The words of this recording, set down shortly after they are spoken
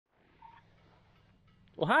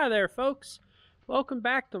Well, hi there, folks. Welcome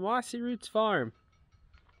back to Mossy Roots Farm.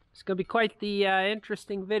 It's going to be quite the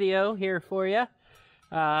interesting video here for you.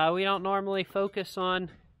 We don't normally focus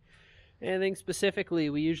on anything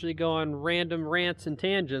specifically. We usually go on random rants and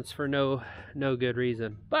tangents for no good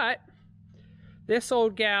reason. But this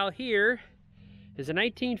old gal here is a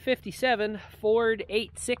 1957 Ford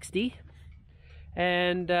 860,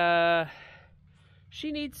 and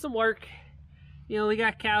she needs some work. You know, we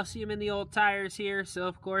got calcium in the old tires here, so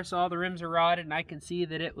of course all the rims are rotted, and I can see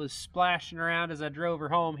that it was splashing around as I drove her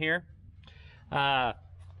home here. Wow,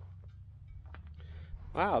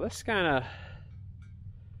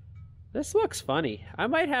 this looks funny. I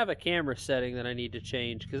might have a camera setting that I need to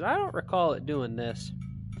change, because I don't recall it doing this.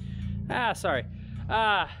 Sorry.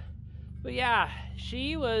 But yeah,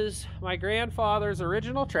 she was my grandfather's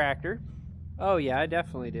original tractor. Oh yeah, I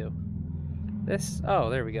definitely do. Oh,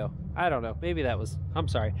 there we go. I don't know. Maybe that was, I'm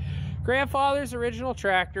sorry. Grandfather's original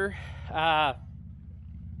tractor.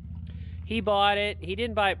 He bought it. He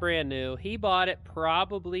didn't buy it brand new. He bought it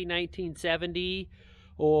probably 1970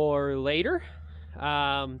 or later.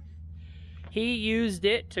 He used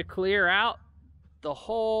it to clear out the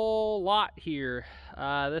whole lot here.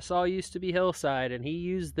 This all used to be hillside, and he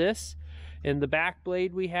used this in the back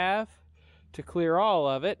blade we have to clear all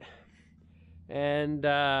of it. And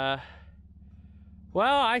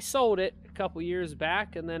well, I sold it a couple years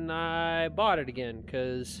back, and then I bought it again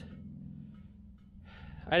because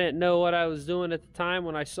I didn't know what I was doing at the time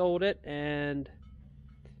when I sold it, and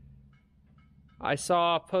I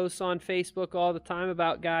saw posts on Facebook all the time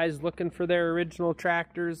about guys looking for their original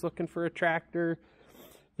tractors, looking for a tractor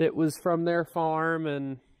that was from their farm,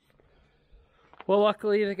 and well,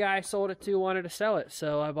 luckily the guy I sold it to wanted to sell it,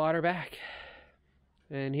 so I bought her back,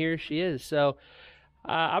 and here she is. So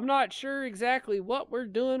I'm not sure exactly what we're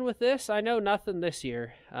doing with this. I know nothing this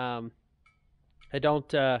year. I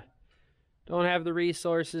don't have the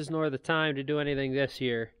resources nor the time to do anything this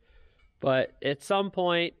year. But at some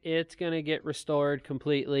point, it's going to get restored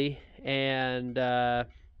completely and back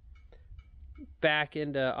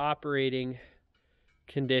into operating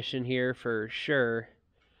condition here for sure.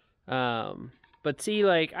 But see,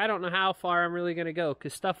 like, I don't know how far I'm really going to go,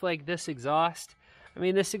 because stuff like this exhaust, I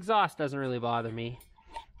mean, this exhaust doesn't really bother me.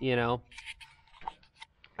 You know,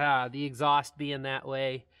 the exhaust being that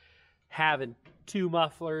way, having two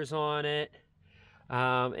mufflers on it,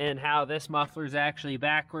 and how this muffler is actually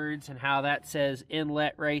backwards, and how that says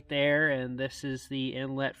inlet right there, and this is the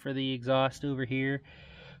inlet for the exhaust over here,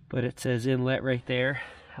 but it says inlet right there.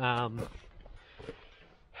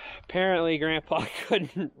 Apparently Grandpa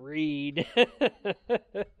couldn't read.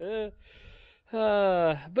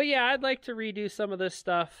 But yeah, I'd like to redo some of this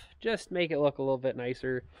stuff, just make it look a little bit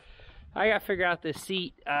nicer. I gotta figure out this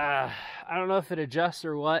seat. I don't know if it adjusts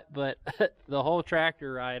or what, but the whole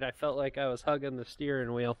tractor ride, I felt like I was hugging the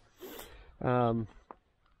steering wheel.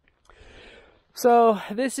 So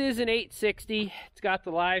this is an 860. It's got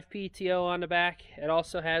the live PTO on the back. It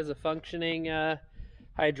also has a functioning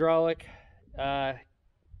hydraulic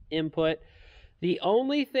input. The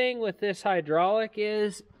only thing with this hydraulic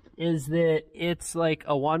is that it's like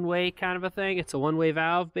a one-way kind of a thing. It's a one-way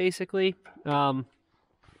valve, basically. And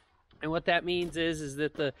what that means is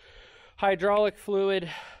that the hydraulic fluid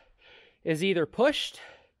is either pushed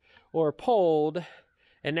or pulled,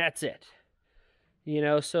 and that's it. You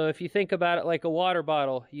know, so if you think about it like a water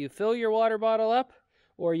bottle, you fill your water bottle up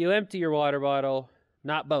or you empty your water bottle,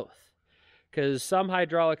 not both. Because some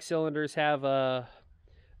hydraulic cylinders have a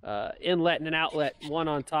inlet and an outlet, one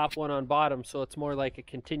on top, one on bottom, so it's more like a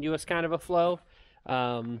continuous kind of a flow,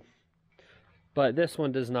 but this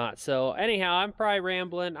one does not. So anyhow, I'm probably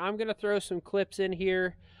rambling. I'm gonna throw some clips in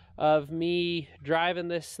here of me driving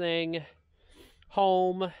this thing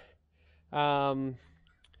home.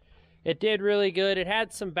 It did really good. It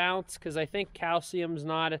had some bounce because I think calcium's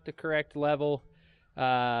not at the correct level.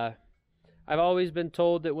 I've always been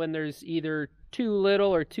told that when there's either too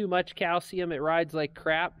little or too much calcium, it rides like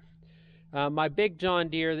crap. My big John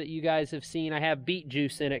Deere that you guys have seen, I have beet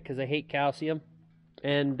juice in it because I hate calcium,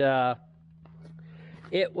 and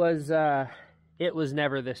it was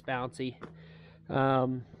never this bouncy.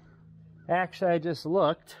 Actually, I just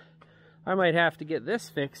looked. I might have to get this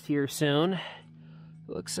fixed here soon.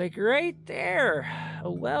 Looks like right there,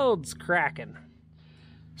 a weld's cracking.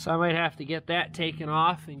 So I might have to get that taken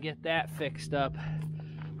off and get that fixed up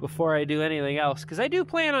before I do anything else, because I do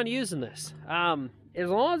plan on using this. As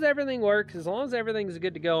long as everything works, as long as everything's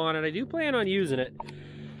good to go on it, I do plan on using it.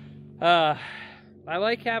 I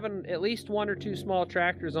like having at least one or two small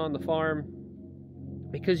tractors on the farm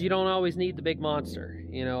because you don't always need the big monster.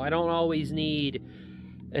 You know, I don't always need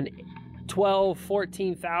an 12,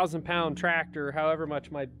 14,000 pound tractor, however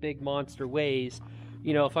much my big monster weighs,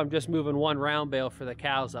 you know, if I'm just moving one round bale for the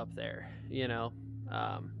cows up there, you know.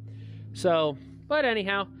 But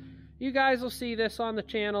anyhow, you guys will see this on the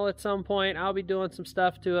channel at some point. I'll be doing some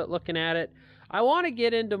stuff to it, looking at it. I want to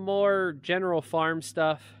get into more general farm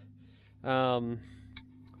stuff. I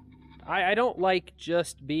don't like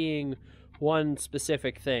just being one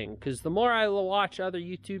specific thing, because the more I watch other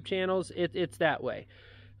YouTube channels, it's that way.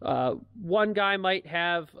 One guy might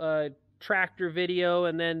have a tractor video,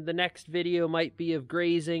 and then the next video might be of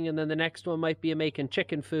grazing, and then the next one might be of making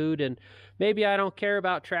chicken food, and maybe I don't care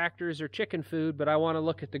about tractors or chicken food, but I want to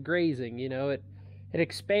look at the grazing. You know, it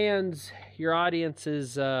expands your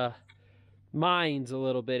audience's minds a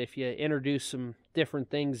little bit if you introduce some different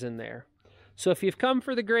things in there. So if you've come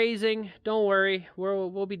for the grazing, don't worry,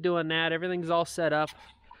 we'll be doing that. Everything's all set up.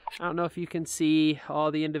 I don't know if you can see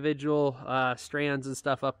all the individual strands and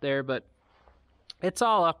stuff up there, but it's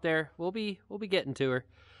all up there. We'll be getting to her.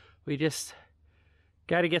 We just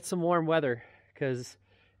got to get some warm weather, because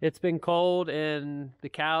it's been cold and the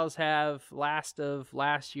cows have last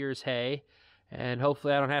year's hay, and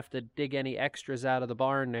hopefully I don't have to dig any extras out of the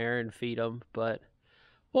barn there and feed them, but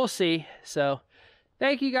we'll see. So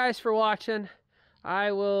thank you guys for watching.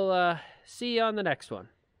 I will see you on the next one.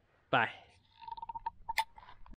 Bye.